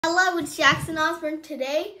it's Jackson Osborne.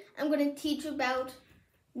 Today I'm going to teach you about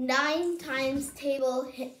 9 times table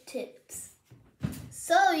hit tips.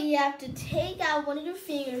 So you have to take out one of your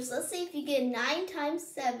fingers. Let's say if you get 9 times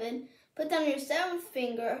 7, put down your 7th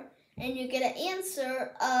finger and you get an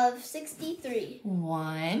answer of 63.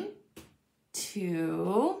 1,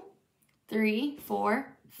 2, 3,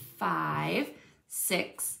 4, 5,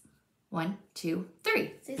 6. 1, 2,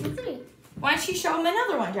 3. 63. Why don't you show them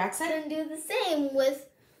another one, Jackson? And do the same with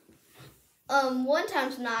 1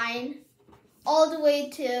 times 9 all the way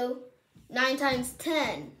to 9 times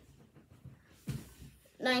 10.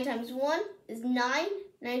 9 times 1 is 9.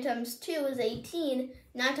 9 times 2 is 18.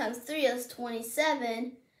 9 times 3 is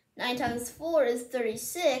 27. 9 times 4 is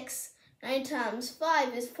 36. 9 times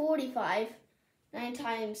 5 is 45. 9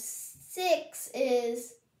 times 6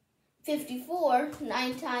 is 54.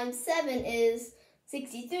 9 times 7 is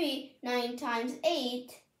 63. 9 times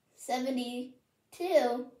 8,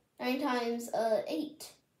 72. 9 times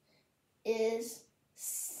 8 is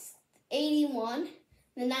 81.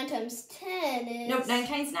 Then 9 times 10 is... Nope, 9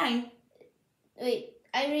 times 9. Wait,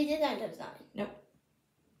 I already did 9 times 9. Nope.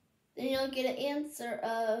 Then you'll get an answer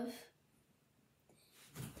of...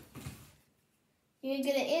 You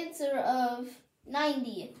get an answer of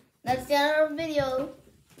 90. That's the end of our video.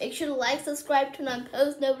 Make sure to like, subscribe, turn on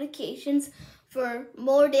post notifications for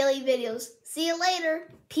more daily videos. See you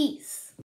later. Peace.